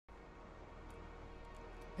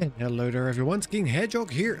And hello there everyone, it's King Hedgehog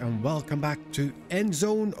here and welcome back to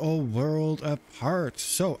Endzone, a world apart.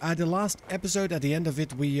 So at the last episode, at the end of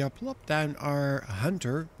it, we plopped down our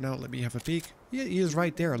hunter. Now let me have a peek. Yeah, he is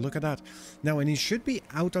right there, look at that. Now, and he should be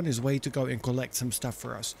out on his way to go and collect some stuff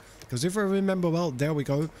for us. Because if I remember well, there we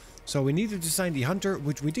go. So we needed to assign the hunter,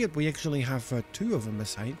 which we did. We actually have two of them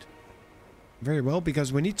assigned. Very well,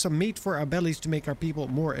 because we need some meat for our bellies to make our people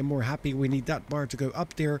more and more happy. We need that bar to go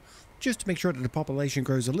up there just to make sure that the population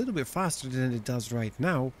grows a little bit faster than it does right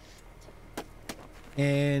now.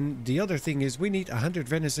 And the other thing is we need 100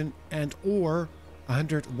 venison and or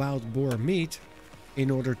 100 wild boar meat in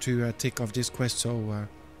order to tick off this quest. So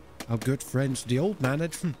our good friends, the old man,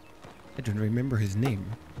 I don't remember his name,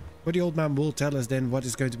 but the old man will tell us then what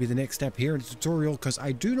is going to be the next step here in the tutorial, because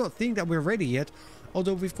I do not think that we're ready yet.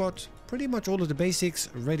 Although we've got pretty much all of the basics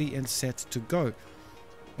ready and set to go.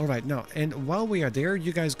 Alright, now, and while we are there,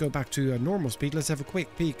 you guys go back to normal speed. Let's have a quick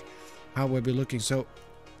peek how we'll be looking. So,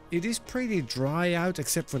 it is pretty dry out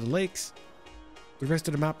except for the lakes. The rest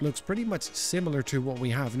of the map looks pretty much similar to what we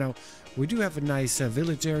have. Now, we do have a nice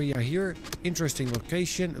village area here. Interesting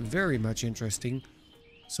location, very much interesting.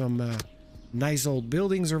 Some nice old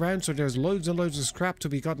buildings around, so there's loads and loads of scrap to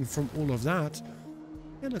be gotten from all of that.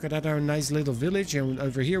 And look at that, our nice little village. And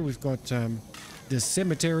over here we've got this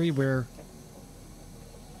cemetery where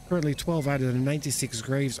currently 12 out of the 96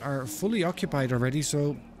 graves are fully occupied already.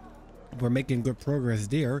 So we're making good progress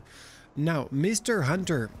there. Now, Mr.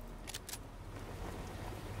 Hunter.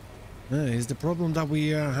 Is the problem that we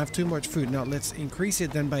have too much food. Now, let's increase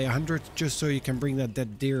it then by 100 just so you can bring that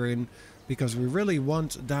dead deer in. Because we really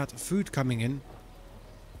want that food coming in.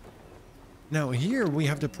 Now here we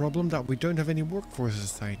have the problem that we don't have any workforce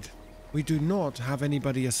assigned. We do not have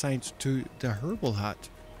anybody assigned to the herbal hut.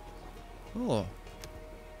 Oh.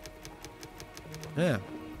 Yeah.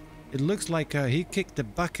 It looks like he kicked the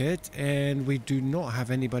bucket and we do not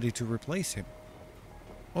have anybody to replace him.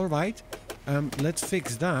 Alright. Let's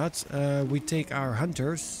fix that. We take our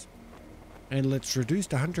hunters and let's reduce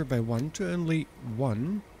the hunter by 1 to only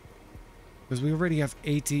 1. Because we already have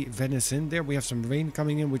 80 venison. There we have some rain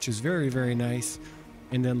coming in, which is very, very nice.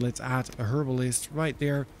 And then let's add a herbalist right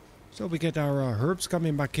there. So we get our herbs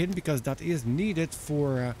coming back in, because that is needed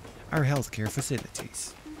for our healthcare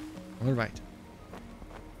facilities. Alright.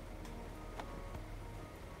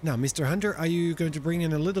 Now, Mr. Hunter, are you going to bring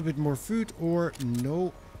in a little bit more food or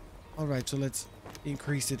no? Alright, so let's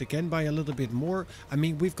increase it again by a little bit more. I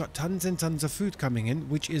mean, we've got tons and tons of food coming in,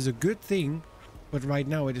 which is a good thing. But right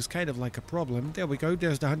now it is kind of like a problem. There we go.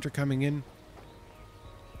 There's the hunter coming in.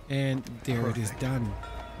 And there it is done.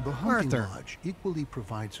 The hunting lodge equally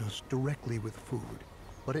provides us directly with food,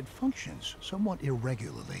 but it functions somewhat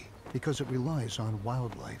irregularly because it relies on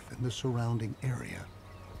wildlife in the surrounding area.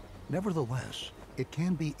 Nevertheless, it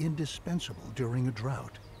can be indispensable during a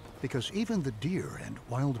drought because even the deer and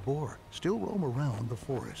wild boar still roam around the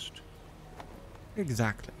forest.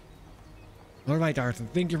 Exactly. Alright, Arthur,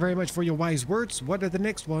 thank you very much for your wise words. What are the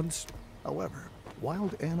next ones? However,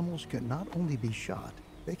 wild animals can not only be shot,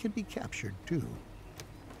 they can be captured too.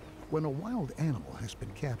 When a wild animal has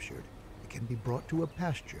been captured, it can be brought to a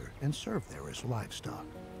pasture and served there as livestock.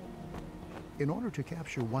 In order to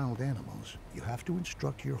capture wild animals, you have to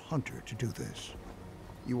instruct your hunter to do this.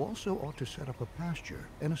 You also ought to set up a pasture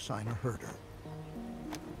and assign a herder.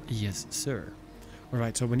 Yes, sir.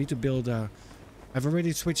 Alright, so we need to build a... I've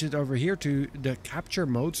already switched it over here to the capture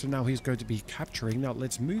mode, so now he's going to be capturing. Now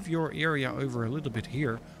let's move your area over a little bit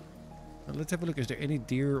here. Now, let's have a look. Is there any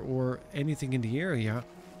deer or anything in the area?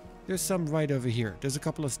 There's some right over here. There's a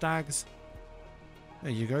couple of stags.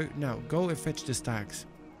 There you go. Now go and fetch the stags.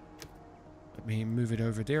 Let me move it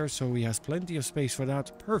over there so he has plenty of space for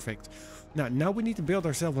that. Perfect. Now we need to build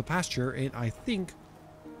ourselves a pasture, and I think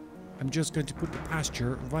I'm just going to put the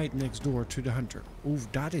pasture right next door to the hunter. Ooh,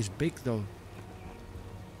 that is big though.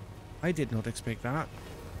 I did not expect that.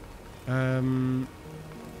 And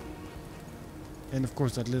of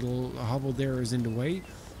course that little hovel there is in the way.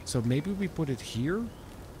 So maybe we put it here.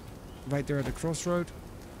 Right there at the crossroad.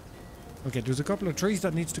 Okay, there's a couple of trees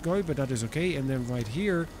that needs to go, but that is okay. And then right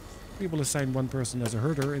here, we will assign one person as a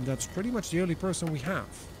herder. And that's pretty much the only person we have.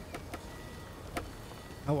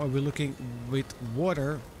 How are we looking with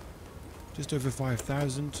water? Just over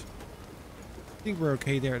 5,000. I think we're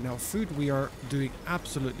okay there. Now, food, we are doing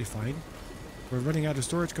absolutely fine. We're running out of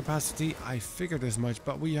storage capacity. I figured as much,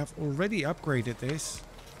 but we have already upgraded this.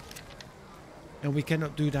 And we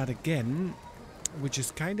cannot do that again, which is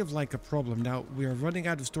kind of like a problem. Now, we are running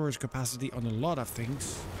out of storage capacity on a lot of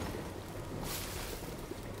things.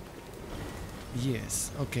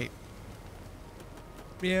 Yes, okay.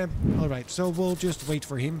 Yeah, alright. So we'll just wait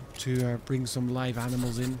for him to bring some live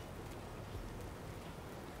animals in.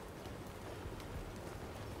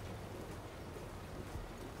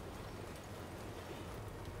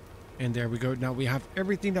 And there we go. Now we have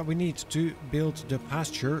everything that we need to build the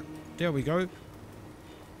pasture. There we go.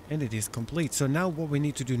 And it is complete. So now what we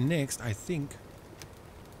need to do next, I think...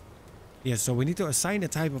 Yes, so we need to assign a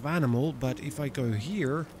type of animal. But if I go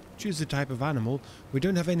here, choose the type of animal. We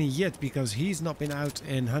don't have any yet because he's not been out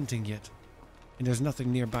and hunting yet. And there's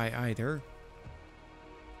nothing nearby either.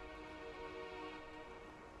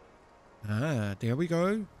 Ah, there we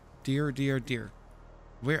go. Deer, deer, deer.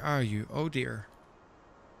 Where are you? Oh dear.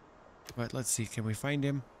 Right, let's see. Can we find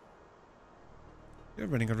him? You're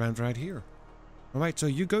running around right here. Alright, so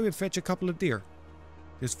you go and fetch a couple of deer.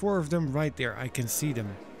 There's 4 of them right there. I can see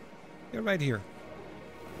them. They're right here.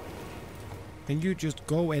 Can you just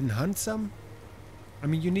go and hunt some? I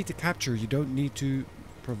mean, you need to capture. You don't need to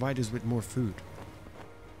provide us with more food.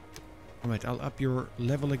 Alright, I'll up your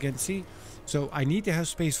level again. See? So I need to have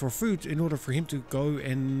space for food in order for him to go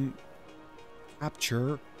and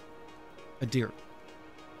capture a deer.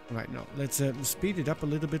 Right, now let's speed it up a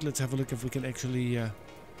little bit. Let's have a look if we can actually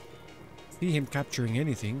see him capturing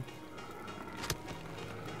anything.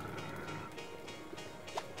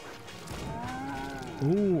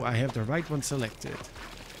 Oh, I have the right one selected.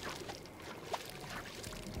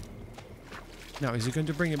 Now, is he going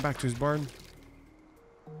to bring it back to his barn?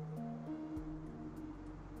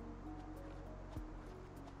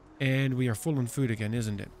 And we are full on food again,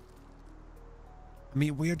 isn't it? I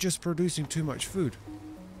mean, we are just producing too much food.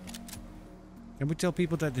 Can we tell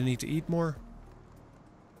people that they need to eat more?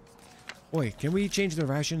 Oi, can we change the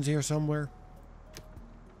rations here somewhere?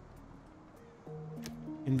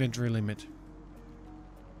 Inventory limit.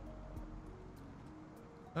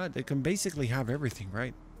 Ah, they can basically have everything,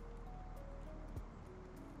 right?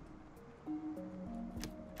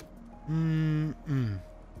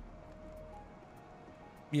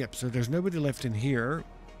 Yep, so there's nobody left in here.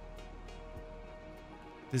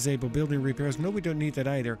 Disable building repairs. No, we don't need that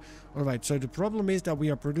either. Alright, so the problem is that we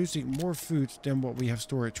are producing more food than what we have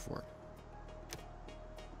storage for.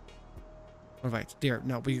 Alright, there.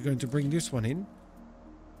 Now we're going to bring this one in.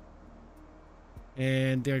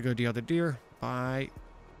 And there go the other deer. Bye.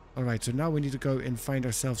 Alright, so now we need to go and find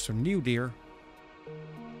ourselves some new deer.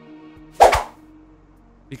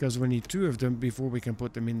 Because we need 2 of them before we can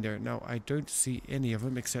put them in there. Now, I don't see any of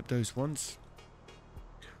them except those ones.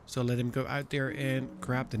 So let him go out there and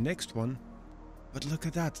grab the next one. But look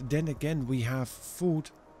at that. Then again, we have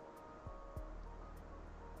food.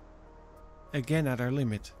 Again at our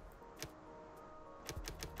limit.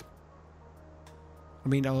 I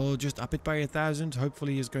mean, I'll just up it by 1,000.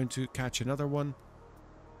 Hopefully he's going to catch another one.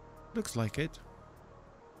 Looks like it.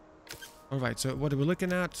 Alright, so what are we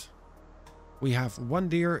looking at? We have 1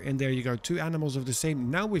 deer, and there you go. 2 animals of the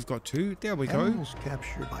same. Now we've got 2. There we go. Animals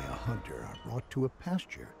captured by a hunter are brought to a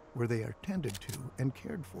pasture where they are tended to and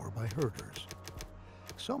cared for by herders.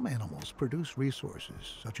 Some animals produce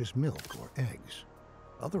resources such as milk or eggs.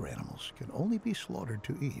 Other animals can only be slaughtered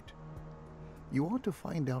to eat. You ought to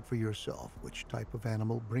find out for yourself which type of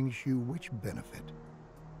animal brings you which benefit.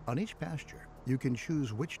 On each pasture, you can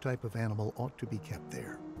choose which type of animal ought to be kept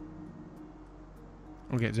there.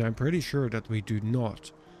 Okay, so I'm pretty sure that we do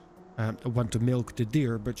not want to milk the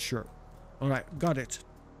deer, but sure. Alright, got it.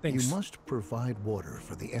 Thanks. You must provide water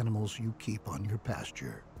for the animals you keep on your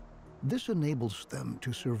pasture. This enables them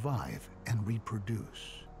to survive and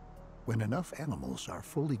reproduce. When enough animals are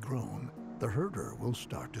fully grown, the herder will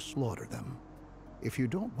start to slaughter them. If you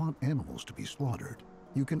don't want animals to be slaughtered,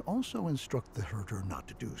 you can also instruct the herder not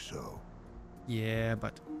to do so. Yeah,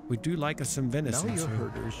 but we do like us some venison. Now your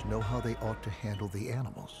herders know how they ought to handle the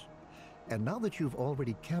animals. And now that you've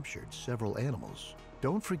already captured several animals,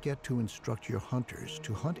 don't forget to instruct your hunters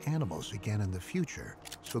to hunt animals again in the future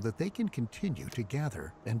so that they can continue to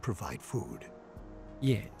gather and provide food.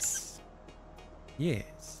 Yes.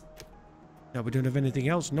 Yes. Now we don't have anything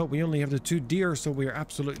else. No, we only have the 2 deer, so we're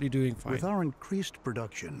absolutely doing fine. With our increased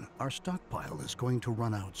production, our stockpile is going to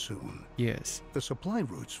run out soon. Yes. The supply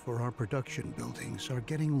routes for our production buildings are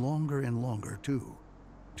getting longer and longer too.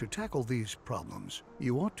 To tackle these problems,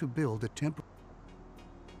 you ought to build a temporary...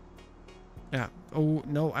 Yeah. Oh,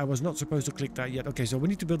 no, I was not supposed to click that yet. Okay, so we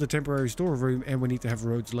need to build a temporary storeroom and we need to have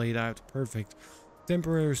roads laid out. Perfect.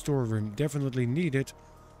 Temporary storeroom. Definitely needed.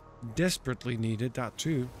 Desperately needed that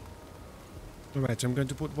too. Alright, so I'm going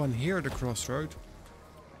to put one here at the crossroad.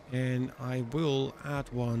 And I will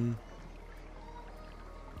add one.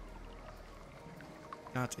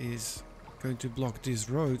 That is going to block this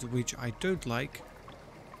road, which I don't like.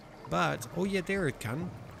 but... Oh yeah, there it can.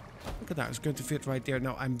 Look at that, it's going to fit right there.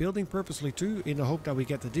 Now, I'm building purposely too, in the hope that we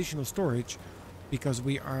get additional storage, because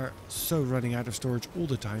we are so running out of storage all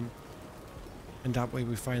the time. And that way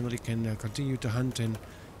we finally can continue to hunt and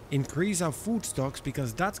increase our food stocks,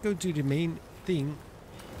 because that's going to be the main thing,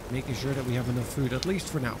 making sure that we have enough food, at least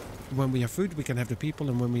for now. When we have food, we can have the people,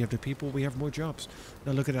 and when we have the people, we have more jobs.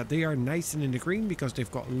 Now look at that, they are nice and in the green because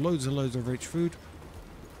they've got loads and loads of rich food.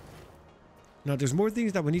 Now there's more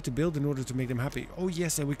things that we need to build in order to make them happy. Oh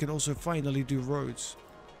yes, and we can also finally do roads.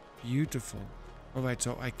 Beautiful. Alright,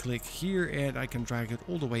 so I click here and I can drag it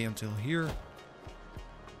all the way until here.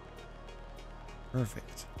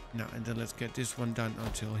 Perfect. Now, and then let's get this one done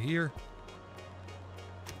until here.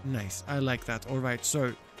 Nice, I like that. Alright,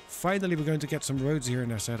 so finally we're going to get some roads here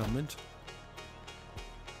in our settlement.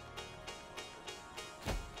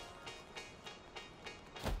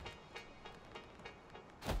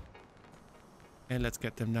 And let's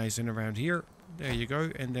get them nice and around here. There you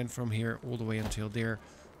go. And then from here all the way until there.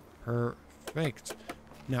 Perfect.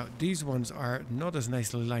 Now, these ones are not as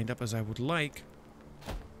nicely lined up as I would like.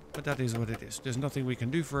 But that is what it is. There's nothing we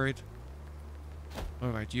can do for it.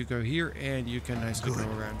 Alright, you go here and you can nicely go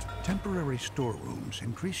around. Temporary storerooms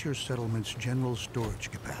increase your settlement's general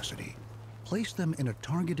storage capacity. Place them in a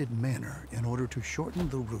targeted manner in order to shorten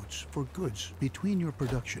the routes for goods between your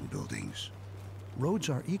production buildings. Roads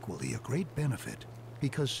are equally a great benefit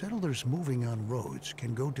because settlers moving on roads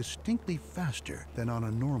can go distinctly faster than on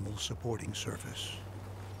a normal supporting surface.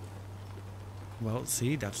 Well,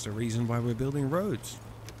 see, that's the reason why we're building roads.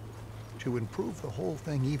 To improve the whole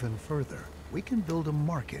thing even further, we can build a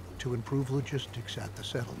market to improve logistics at the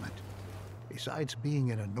settlement. Besides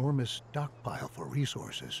being an enormous stockpile for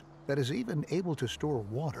resources that is even able to store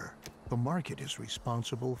water, the market is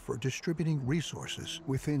responsible for distributing resources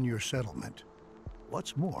within your settlement.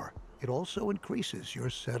 What's more, it also increases your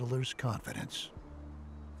settlers' confidence.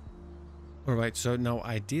 Alright, so now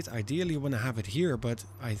I did ideally want to have it here, but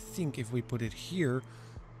I think if we put it here,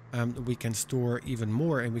 we can store even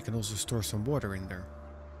more, and we can also store some water in there.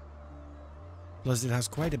 Plus it has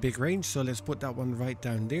quite a big range, so let's put that one right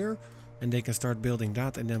down there, and they can start building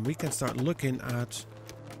that, and then we can start looking at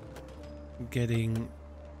getting...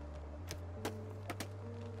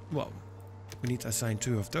 Well, we need to assign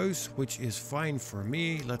 2 of those, which is fine for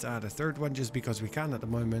me. Let's add a 3rd one just because we can at the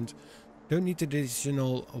moment. Don't need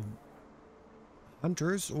additional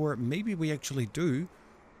hunters, or maybe we actually do.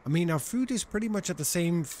 I mean, our food is pretty much at the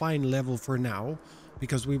same fine level for now,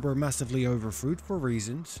 because we were massively over food for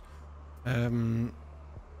reasons.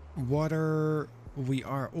 Water, we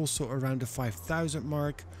are also around the 5,000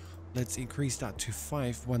 mark. Let's increase that to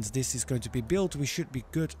 5. Once this is going to be built, we should be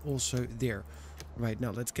good also there. Right,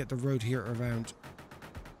 now let's get the road here around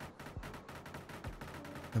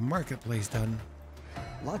the marketplace done.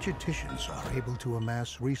 Logisticians are able to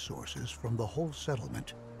amass resources from the whole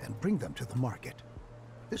settlement and bring them to the market.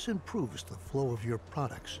 This improves the flow of your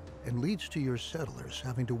products and leads to your settlers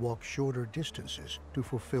having to walk shorter distances to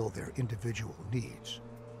fulfill their individual needs.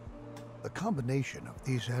 The combination of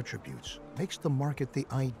these attributes makes the market the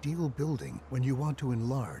ideal building when you want to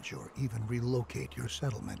enlarge or even relocate your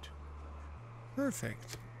settlement.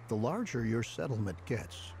 Perfect. The larger your settlement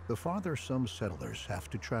gets, the farther some settlers have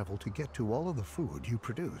to travel to get to all of the food you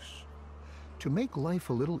produce. To make life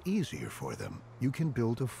a little easier for them, you can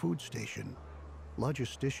build a food station.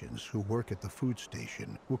 Logisticians who work at the food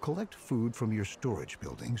station will collect food from your storage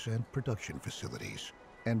buildings and production facilities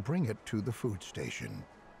and bring it to the food station.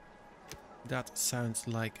 That sounds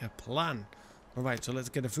like a plan. Alright, so let's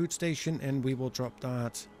get a food station, and we will drop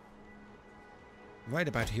that right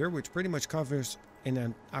about here, which pretty much covers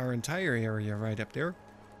our entire area right up there.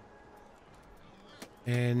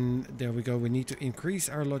 And there we go. We need to increase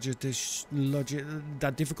our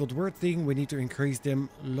that difficult word thing. We need to increase them.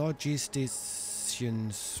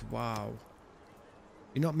 Logisticians. Wow.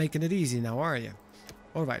 You're not making it easy now, are you?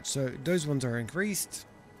 Alright, so those ones are increased.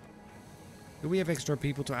 Do we have extra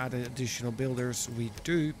people to add additional builders? We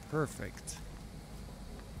do. Perfect.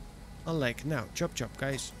 A lake. Now, chop chop,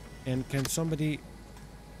 guys. And can somebody...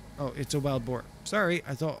 Oh, it's a wild boar. Sorry,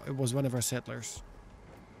 I thought it was one of our settlers.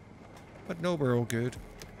 But no, we're all good.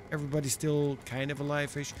 Everybody's still kind of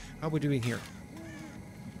alive-ish. How are we doing here?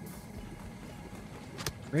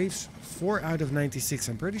 Graves, 4 out of 96.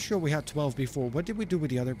 I'm pretty sure we had 12 before. What did we do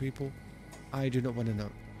with the other people? I do not want to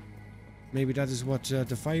know. Maybe that is what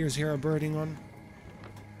the fires here are burning on.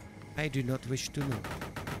 I do not wish to know.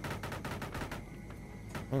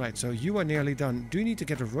 Alright, so you are nearly done. Do you need to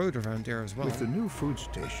get a road around there as well? With the new food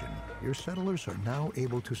station, your settlers are now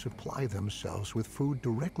able to supply themselves with food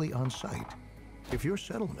directly on site. If your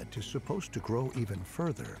settlement is supposed to grow even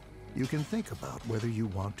further, You can think about whether you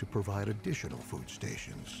want to provide additional food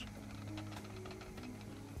stations.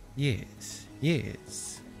 Yes,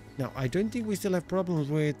 yes. Now, I don't think we still have problems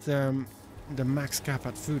with the max cap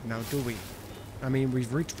at food now, do we? I mean,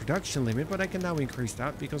 we've reached production limit, but I can now increase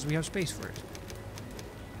that because we have space for it.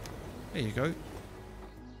 There you go.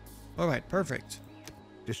 Alright, perfect.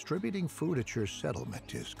 Distributing food at your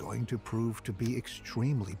settlement is going to prove to be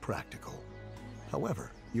extremely practical.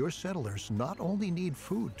 However, your settlers not only need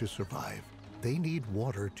food to survive, they need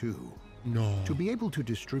water too. No. To be able to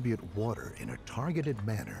distribute water in a targeted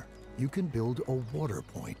manner, you can build a water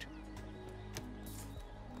point.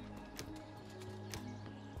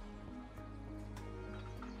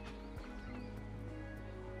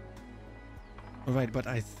 Alright, but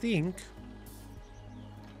I think...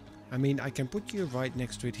 I mean, I can put you right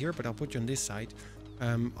next to it here, but I'll put you on this side.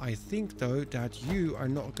 I think, though, that you are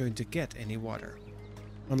not going to get any water.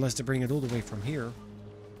 Unless they bring it all the way from here.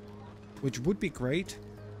 Which would be great.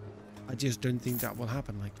 I just don't think that will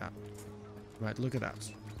happen like that. Right, look at that.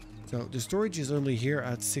 So, the storage is only here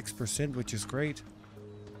at 6%, which is great.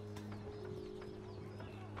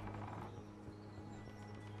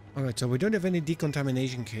 Alright, so we don't have any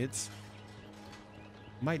decontamination kits.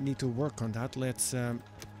 Might need to work on that. Let's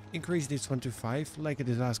increase this one to 5, like it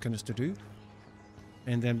is asking us to do.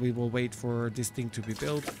 And then we will wait for this thing to be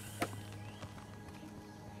built.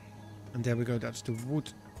 And there we go, that's the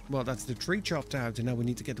wood. Well, that's the tree chopped out, and now we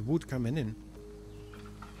need to get the wood coming in.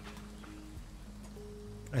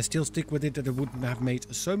 I still stick with it that it would have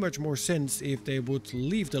made so much more sense if they would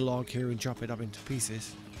leave the log here and chop it up into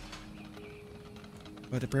pieces.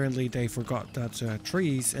 But apparently they forgot that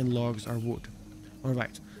trees and logs are wood.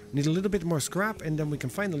 Alright, need a little bit more scrap and then we can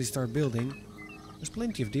finally start building. There's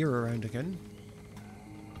plenty of deer around again.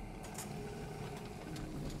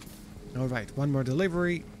 Alright, one more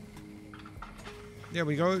delivery. There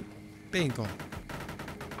we go. Bingo.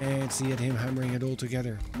 And see him hammering it all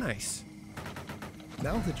together. Nice.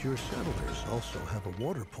 Now that your settlers also have a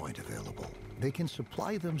water point available, they can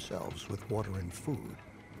supply themselves with water and food.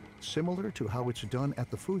 Similar to how it's done at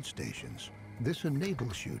the food stations, this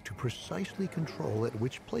enables you to precisely control at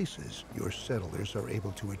which places your settlers are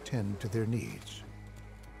able to attend to their needs.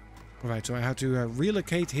 Alright, so I have to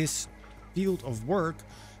relocate his field of work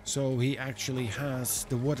so he actually has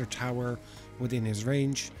the water tower within his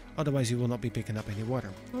range. Otherwise he will not be picking up any water.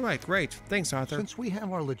 Alright, great. Thanks, Arthur. Since we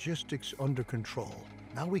have our logistics under control,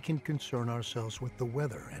 now we can concern ourselves with the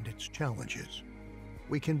weather and its challenges.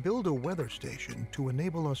 We can build a weather station to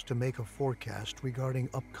enable us to make a forecast regarding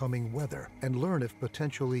upcoming weather and learn if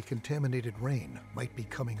potentially contaminated rain might be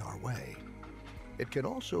coming our way. It can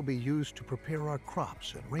also be used to prepare our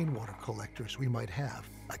crops and rainwater collectors we might have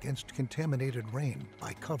against contaminated rain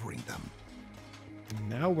by covering them.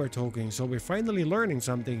 Now we're talking. So we're finally learning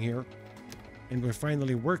something here. And we're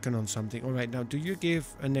finally working on something. Alright, now do you give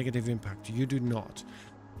a negative impact? You do not.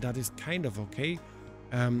 That is kind of okay.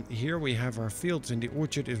 Here we have our fields and the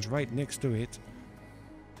orchard is right next to it.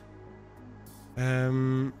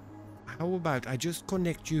 How about I just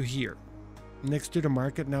connect you here next to the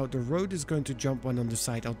market. Now the road is going to jump one on the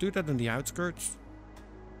side. I'll do that on the outskirts.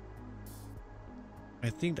 I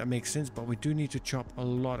think that makes sense, but we do need to chop a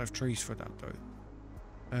lot of trees for that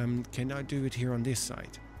though. Can I do it here on this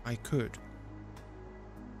side? I could.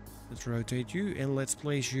 Let's rotate you and let's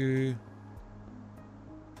place you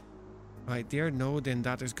right there. No, then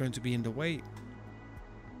that is going to be in the way.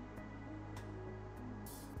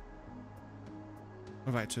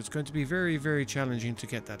 Alright, so it's going to be very, very challenging to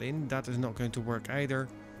get that in. That is not going to work either.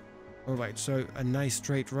 Alright, so a nice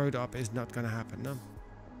straight road up is not going to happen, no?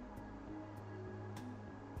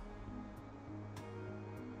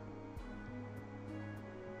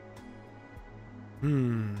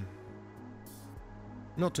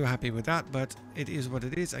 Not too happy with that, but it is what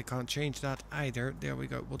it is. I can't change that either. There we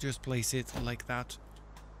go. We'll just place it like that.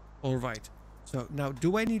 Alright. So now,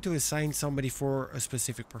 do I need to assign somebody for a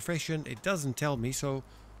specific profession? It doesn't tell me, so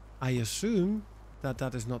I assume that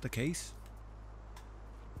that is not the case.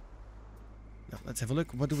 Now, let's have a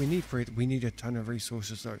look. What do we need for it? We need a ton of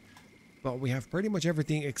resources though. Well, we have pretty much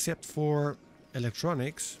everything except for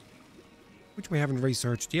electronics, which we haven't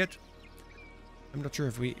researched yet. I'm not sure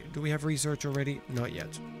if do we have research already? Not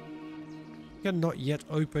yet. Cannot yet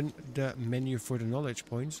open the menu for the knowledge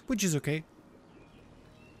points, which is okay.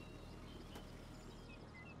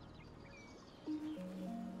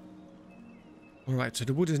 Alright, so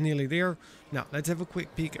the wood is nearly there. Now, let's have a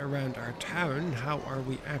quick peek around our town. How are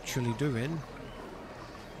we actually doing?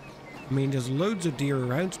 I mean, there's loads of deer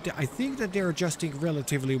around. I think that they're adjusting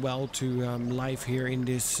relatively well to life here in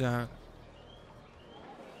this,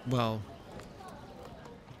 well,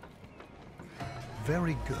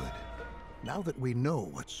 Very good. Now that we know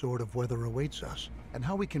what sort of weather awaits us and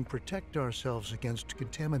how we can protect ourselves against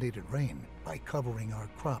contaminated rain by covering our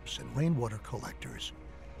crops and rainwater collectors,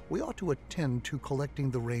 we ought to attend to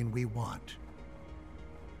collecting the rain we want.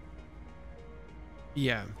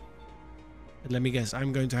 Yeah. Let me guess,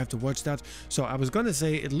 I'm going to have to watch that. So I was going to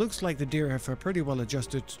say, it looks like the deer have pretty well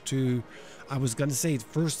adjusted to, I was going to say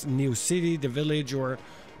first new city, the village,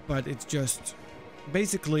 but it's just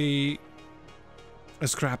basically a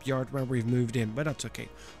scrapyard where we've moved in, but that's okay.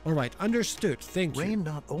 All right, understood. Thank you. Rain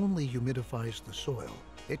not only humidifies the soil,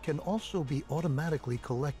 it can also be automatically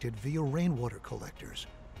collected via rainwater collectors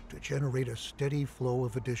to generate a steady flow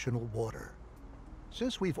of additional water.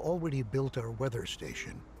 Since we've already built our weather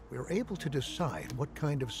station, we're able to decide what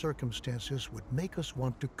kind of circumstances would make us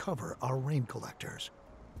want to cover our rain collectors.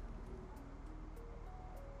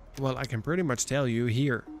 Well, I can pretty much tell you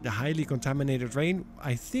here, the highly contaminated rain,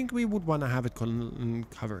 I think we would want to have it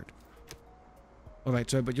covered.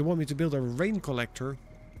 Alright, so, but you want me to build a rain collector,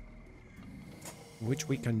 which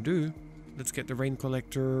we can do. Let's get the rain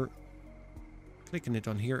collector. Clicking it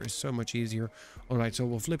on here is so much easier. Alright, so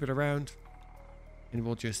we'll flip it around. And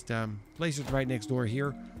we'll just place it right next door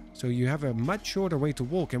here. So you have a much shorter way to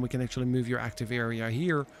walk, and we can actually move your active area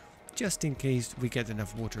here, just in case we get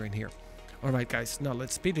enough water in here. Alright guys, now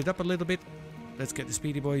let's speed it up a little bit. Let's get the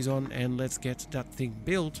speedy boys on and let's get that thing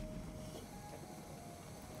built.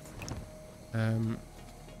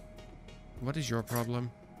 What is your problem?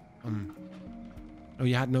 Oh,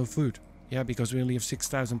 you had no food. Yeah, because we only have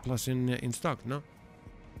 6,000 plus in stock, no?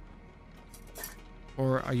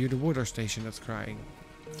 Or are you the water station that's crying?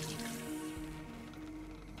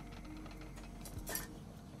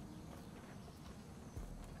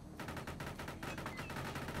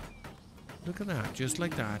 Look at that, just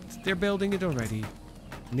like that. They're building it already.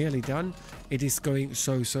 Nearly done. It is going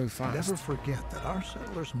so fast. Never forget that our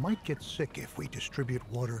settlers might get sick if we distribute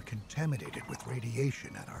water contaminated with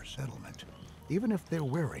radiation at our settlement, even if they're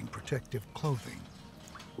wearing protective clothing.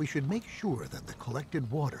 We should make sure that the collected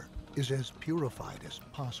water is as purified as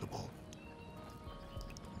possible.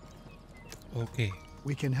 Okay.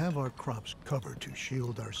 We can have our crops covered to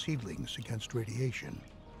shield our seedlings against radiation.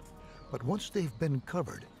 But once they've been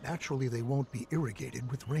covered, naturally they won't be irrigated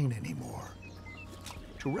with rain anymore.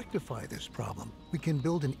 To rectify this problem, we can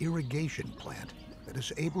build an irrigation plant that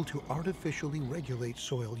is able to artificially regulate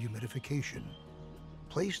soil humidification.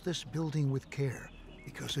 Place this building with care,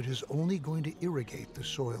 because it is only going to irrigate the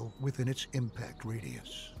soil within its impact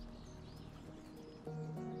radius.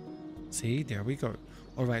 See, there we go.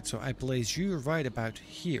 Alright, so I place you right about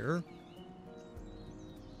here.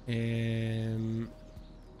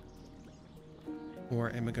 Or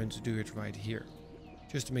am I going to do it right here?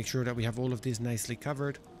 Just to make sure that we have all of this nicely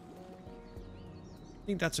covered. I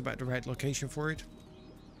think that's about the right location for it.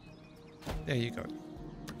 There you go.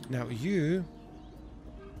 Now you...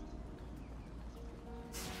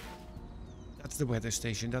 That's the weather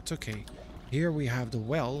station, that's okay. Here we have the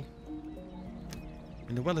well.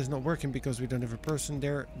 And the well is not working because we don't have a person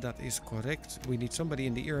there. That is correct. We need somebody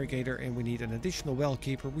in the irrigator and we need an additional well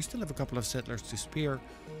keeper. We still have a couple of settlers to spare,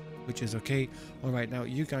 which is okay. Alright, now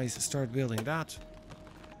you guys start building that.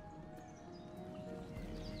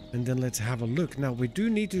 And then let's have a look. Now we do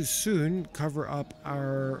need to soon cover up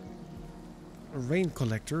our rain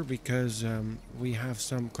collector because we have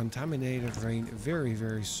some contaminated rain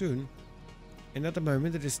very soon. And at the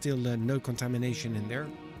moment there is still no contamination in there.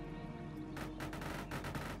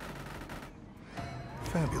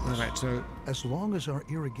 Fabulous. Alright, so as long as our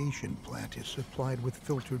irrigation plant is supplied with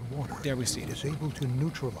filtered water, there we see it is able to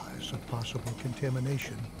neutralize a possible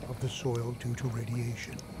contamination of the soil due to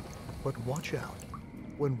radiation. But watch out.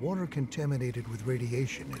 When water contaminated with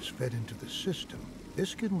radiation is fed into the system,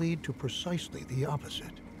 this can lead to precisely the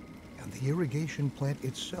opposite. And the irrigation plant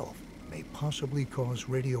itself may possibly cause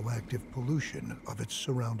radioactive pollution of its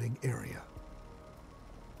surrounding area.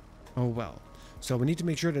 Oh well. So we need to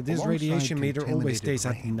make sure that this Alongside radiation meter always contaminated stays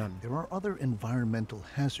at rain, none. There are other environmental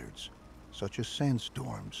hazards, such as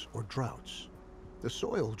sandstorms or droughts. The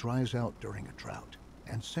soil dries out during a drought,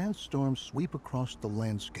 and sandstorms sweep across the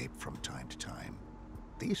landscape from time to time.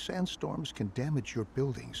 These sandstorms can damage your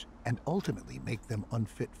buildings and ultimately make them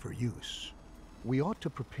unfit for use. We ought to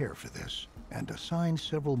prepare for this and assign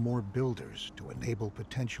several more builders to enable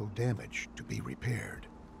potential damage to be repaired.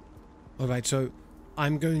 Alright, so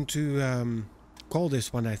I'm going to call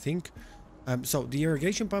this one, I think. So the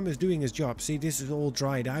irrigation pump is doing his job. See, this is all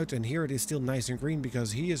dried out and here it is still nice and green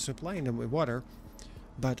because he is supplying them with water.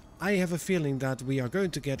 But I have a feeling that we are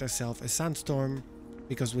going to get ourselves a sandstorm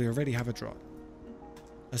because we already have a drought.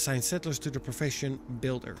 Assign settlers to the profession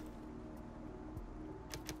builder.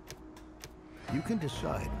 You can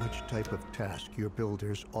decide which type of task your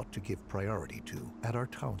builders ought to give priority to at our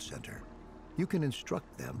town center. You can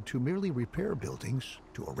instruct them to merely repair buildings,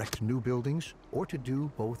 to erect new buildings, or to do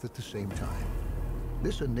both at the same time.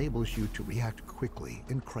 This enables you to react quickly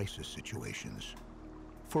in crisis situations.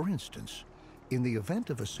 For instance, in the event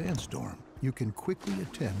of a sandstorm, you can quickly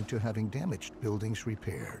attend to having damaged buildings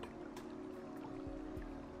repaired.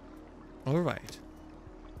 All right.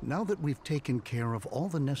 Now that we've taken care of all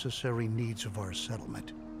the necessary needs of our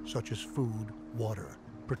settlement, such as food, water,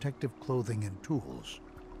 protective clothing, and tools,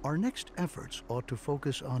 our next efforts ought to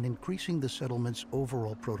focus on increasing the settlement's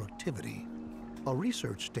overall productivity. A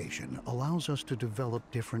research station allows us to develop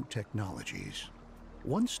different technologies.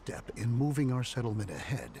 One step in moving our settlement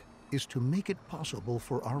ahead is to make it possible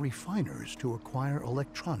for our refiners to acquire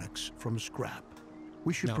electronics from scrap.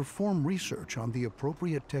 We should perform research on the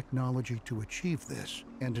appropriate technology to achieve this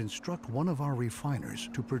and instruct one of our refiners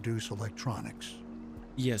to produce electronics.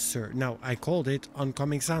 Yes, sir. Now, I called it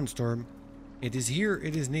oncoming sandstorm. It is here.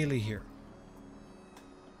 It is nearly here.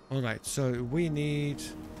 All right, so we need...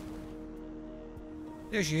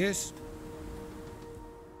 There she is.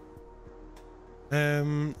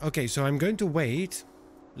 Okay, so I'm going to wait.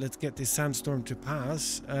 Let's get this sandstorm to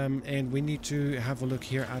pass. And we need to have a look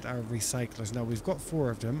here at our recyclers. Now, we've got 4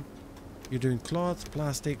 of them. You're doing cloth,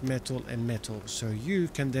 plastic, metal, and metal. So you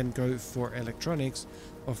can then go for electronics.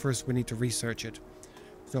 Well, first we need to research it.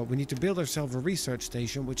 So we need to build ourselves a research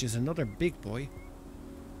station, which is another big boy.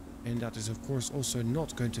 And that is, of course, also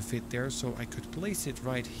not going to fit there. So I could place it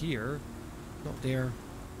right here. Not there.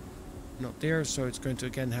 Not there. So it's going to,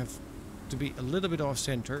 again, have to be a little bit off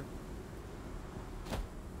center.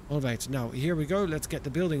 Alright, now here we go. Let's get the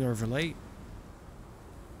building overlay.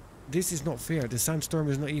 This is not fair. The sandstorm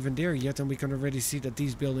is not even there yet, and we can already see that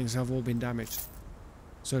these buildings have all been damaged.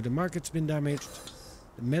 So the market's been damaged.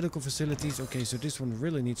 The medical facilities. Okay, so this one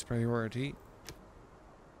really needs priority.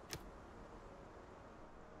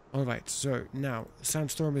 Alright, so now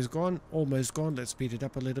sandstorm is gone. Almost gone. Let's speed it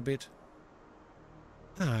up a little bit.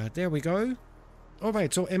 Ah, there we go.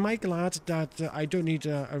 Alright, so am I glad that I don't need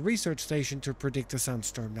a research station to predict a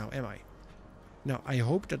sandstorm now, am I? Now, I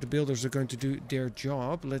hope that the builders are going to do their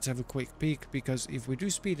job. Let's have a quick peek, because if we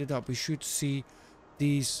do speed it up, we should see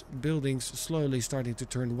these buildings slowly starting to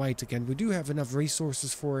turn white again. We do have enough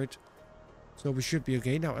resources for it, so we should be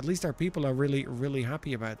okay. Now, at least our people are really, really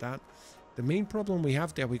happy about that. The main problem we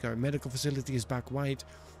have, there we go, medical facility is back white,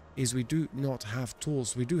 is we do not have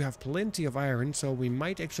tools. We do have plenty of iron, so we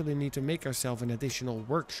might actually need to make ourselves an additional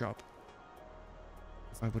workshop.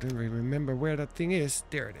 If I would only remember where that thing is.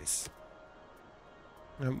 There it is.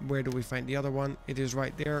 Where do we find the other one? It is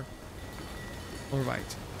right there.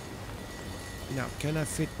 Alright. Now, can I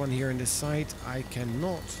fit one here in this side? I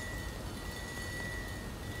cannot.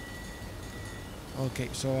 Okay,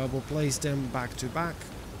 so I will place them back to back.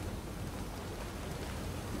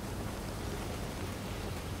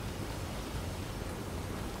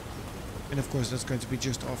 And of course that's going to be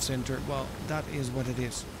just off center. Well, that is what it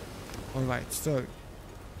is. Alright, so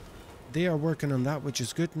they are working on that, which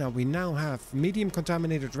is good. Now we now have medium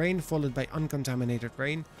contaminated rain followed by uncontaminated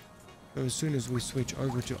rain. So as soon as we switch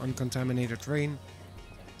over to uncontaminated rain,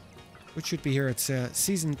 which should be here, it's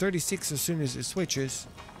season 36 as soon as it switches.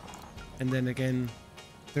 And then again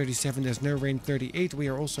 37, there's no rain. 38, we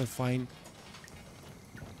are also fine.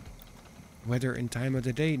 Weather and time of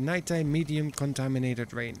the day, nighttime, medium,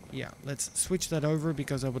 contaminated rain. Yeah, let's switch that over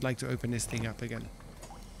because I would like to open this thing up again.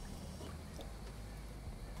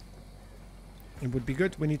 It would be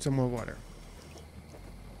good. We need some more water.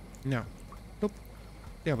 Now, nope.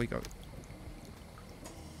 There we go.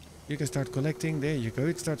 You can start collecting. There you go.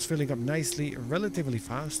 It starts filling up nicely, relatively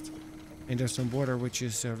fast. And there's some water which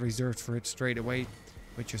is reserved for it straight away,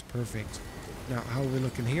 which is perfect. Now, how are we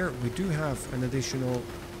looking here? We do have an additional...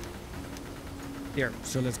 There,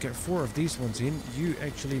 so let's get 4 of these ones in. You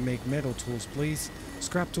actually make metal tools, please.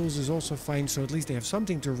 Scrap tools is also fine, so at least they have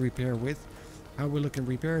something to repair with. How we're looking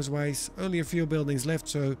repairs-wise, only a few buildings left,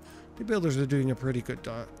 so the builders are doing a pretty good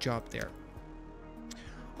job there.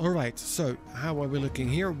 Alright, so how are we looking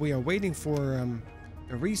here? We are waiting for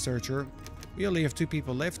a researcher. We only have 2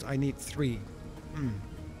 people left. I need 3.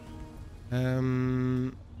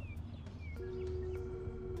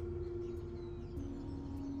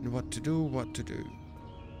 What to do?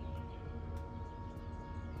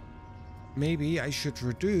 Maybe I should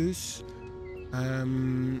reduce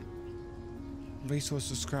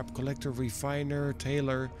resources, scrap collector, refiner,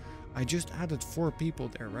 tailor. I just added 4 people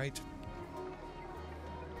there, right?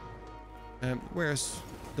 Where's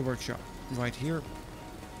the workshop? Right here.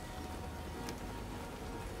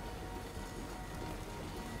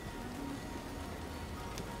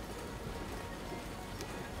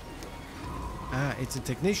 Ah, it's a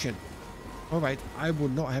technician. Alright, I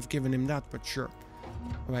would not have given him that, but sure.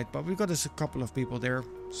 Alright, but we've got a couple of people there,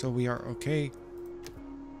 so we are okay.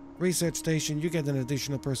 Research station, you get an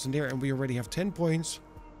additional person there, and we already have 10 points.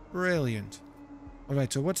 Brilliant.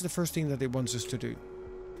 Alright, so what's the first thing that it wants us to do?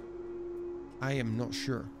 I am not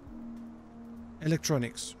sure.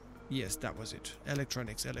 Electronics. Yes, that was it.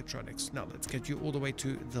 Electronics, electronics. Now, let's get you all the way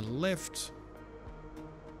to the left.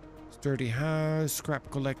 Sturdy house, scrap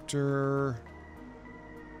collector,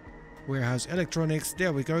 warehouse, electronics.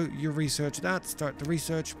 There we go. You research that. Start the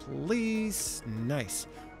research, please. Nice.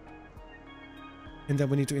 And then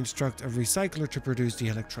we need to instruct a recycler to produce the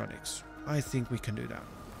electronics. I think we can do that.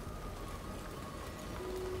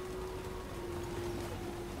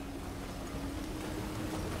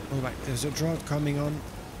 Alright, there's a drought coming on.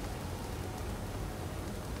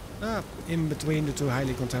 Ah, in between the two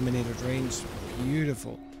highly contaminated rains.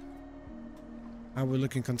 Beautiful. How we're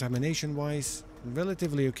looking contamination wise.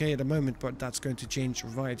 Relatively okay at the moment, but that's going to change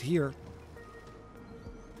right here.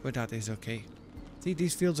 But that is okay. See,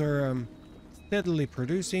 these fields are steadily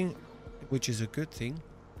producing, which is a good thing.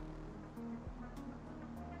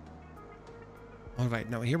 Alright,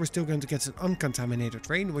 now here we're still going to get some uncontaminated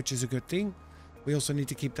rain, which is a good thing. We also need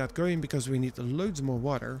to keep that going because we need loads more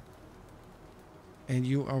water. And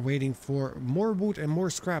you are waiting for more wood and more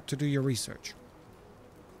scrap to do your research.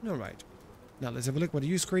 Alright. Now let's have a look. What are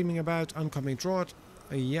you screaming about? Oncoming drought.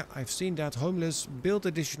 Yeah, I've seen that. Homeless. Build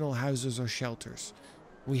additional houses or shelters.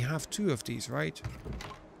 We have 2 of these, right?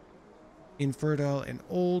 Infertile and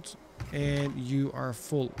old. And you are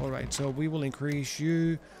full. Alright, so we will increase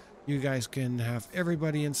you. You guys can have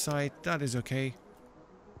everybody inside. That is okay.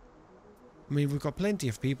 I mean, we've got plenty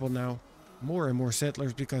of people now. More and more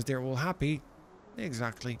settlers because they're all happy.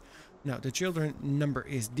 Exactly. Now, the children number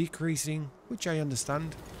is decreasing, which I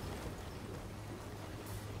understand.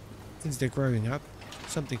 Since they're growing up.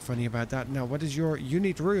 Something funny about that. Now, what is your... You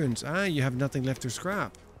need ruins. Ah, you have nothing left to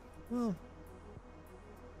scrap. Well,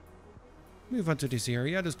 move on to this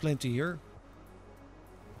area. There's plenty here.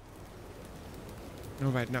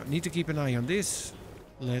 Alright, now, need to keep an eye on this.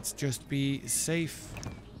 Let's just be safe.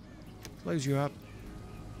 Close you up.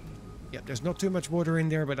 Yeah, there's not too much water in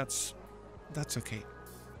there, but that's okay.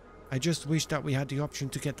 I just wish that we had the option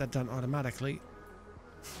to get that done automatically.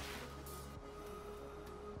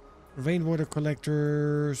 Rainwater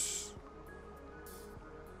collectors.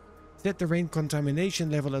 Set the rain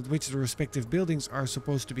contamination level at which the respective buildings are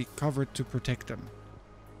supposed to be covered to protect them.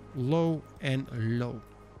 Low and low.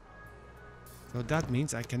 So that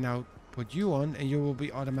means I can now put you on and you will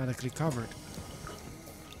be automatically covered.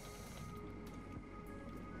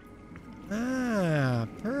 Ah,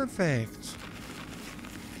 perfect.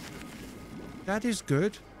 That is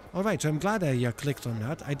good. Alright, so I'm glad I clicked on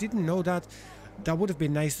that. I didn't know that. That would have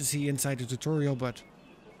been nice to see inside the tutorial, but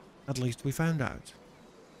at least we found out.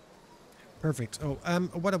 Perfect. Oh,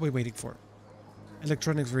 what are we waiting for?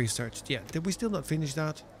 Electronics research. Yeah, did we still not finish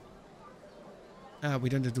that? We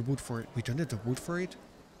don't have the wood for it. We don't have the wood for it?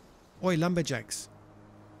 Oi, lumberjacks.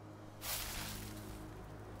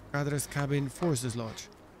 Gathers cabin, forces lodge.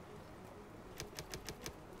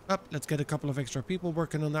 Up, let's get a couple of extra people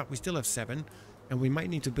working on that. We still have 7, and we might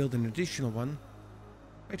need to build an additional one.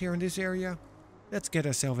 Right here in this area. Let's get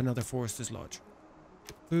ourselves another Foresters Lodge.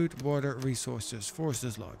 Food, water, resources.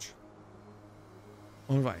 Foresters Lodge.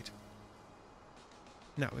 Alright.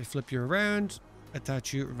 Now we flip you around.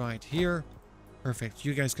 Attach you right here. Perfect.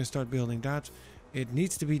 You guys can start building that. It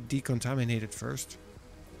needs to be decontaminated first.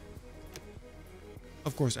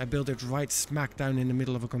 Of course, I built it right smack down in the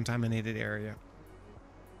middle of a contaminated area.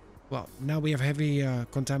 Well, now we have heavy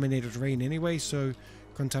contaminated rain anyway, so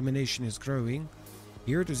contamination is growing.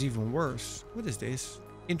 Here it is even worse. What is this?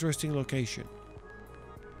 Interesting location.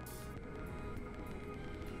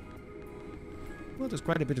 Well, there's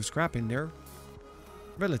quite a bit of scrap in there.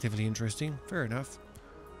 Relatively interesting. Fair enough.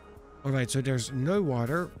 Alright, so there's no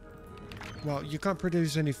water. Well, you can't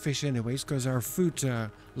produce any fish anyways, because our food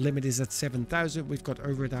limit is at 7,000. We've got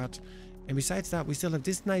over that. And besides that, we still have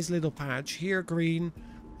this nice little patch here, green.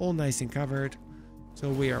 All nice and covered. So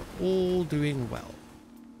we are all doing well.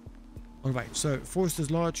 Alright, so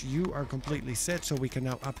Forster's Lodge, you are completely set, so we can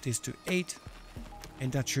now up this to 8.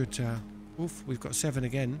 And that should... oof, we've got 7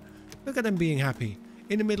 again. Look at them being happy.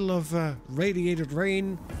 In the middle of radiated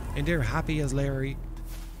rain, and they're happy as Larry.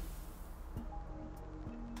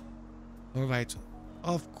 Alright,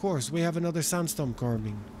 of course, we have another sandstorm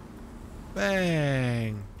coming.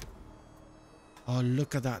 Bang! Oh,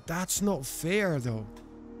 look at that. That's not fair, though.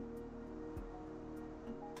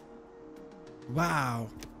 Wow.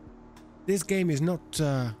 This game is not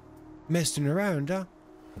messing around, huh?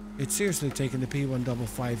 It's seriously taking the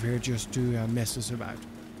P155 here just to mess us about.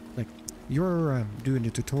 Like, you're doing the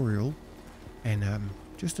tutorial, and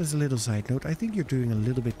just as a little side note, I think you're doing a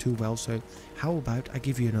little bit too well, so how about I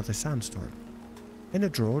give you another sandstorm? And a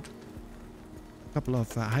drought. A couple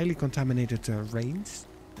of highly contaminated rains.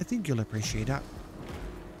 I think you'll appreciate that.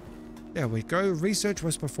 There we go. Research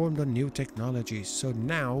was performed on new technologies. So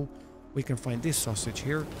now we can find this sausage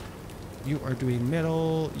here. You are doing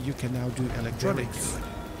metal. You can now do electronics.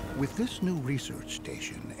 With this new research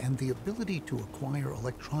station and the ability to acquire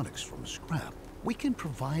electronics from scrap, we can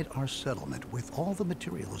provide our settlement with all the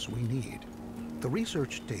materials we need. The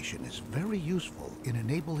research station is very useful in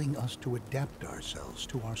enabling us to adapt ourselves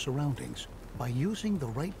to our surroundings by using the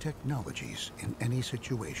right technologies in any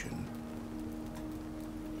situation.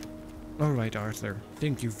 All right, Arthur.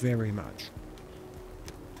 Thank you very much.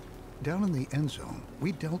 Down in the Endzone,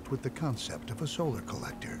 we dealt with the concept of a solar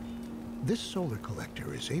collector. This solar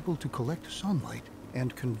collector is able to collect sunlight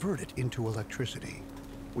and convert it into electricity.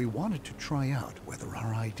 We wanted to try out whether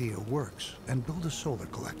our idea works and build a solar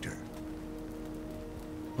collector.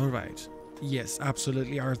 All right. Yes,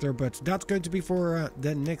 absolutely, Arthur, but that's going to be for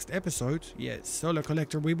the next episode. Yes, solar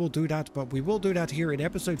collector, we will do that, but we will do that here in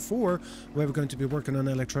episode 4, where we're going to be working on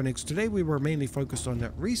electronics. Today we were mainly focused on the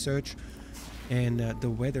research and the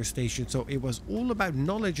weather station, so it was all about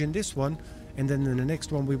knowledge in this one, and then in the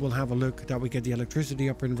next one we will have a look that we get the electricity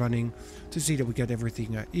up and running to see that we get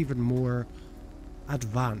everything even more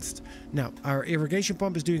advanced. Now, our irrigation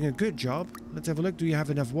pump is doing a good job. Let's have a look. Do you have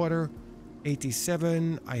enough water?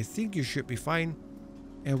 87. I think you should be fine.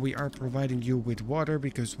 And we are providing you with water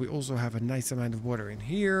because we also have a nice amount of water in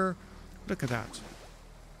here. Look at that.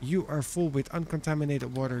 You are full with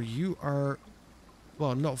uncontaminated water. You are,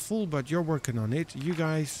 well, not full, but you're working on it. You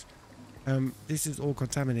guys, this is all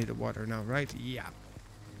contaminated water now, right? Yeah.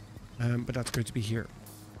 But that's going to be here.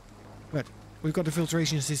 But we've got the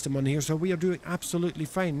filtration system on here, so we are doing absolutely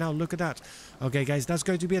fine. Now, look at that. Okay, guys, that's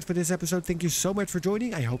going to be it for this episode. Thank you so much for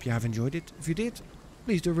joining. I hope you have enjoyed it. If you did,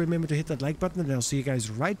 please do remember to hit that like button, and I'll see you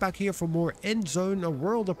guys right back here for more Endzone, A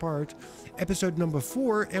World Apart, episode number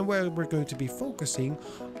 4, and where we're going to be focusing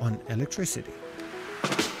on electricity.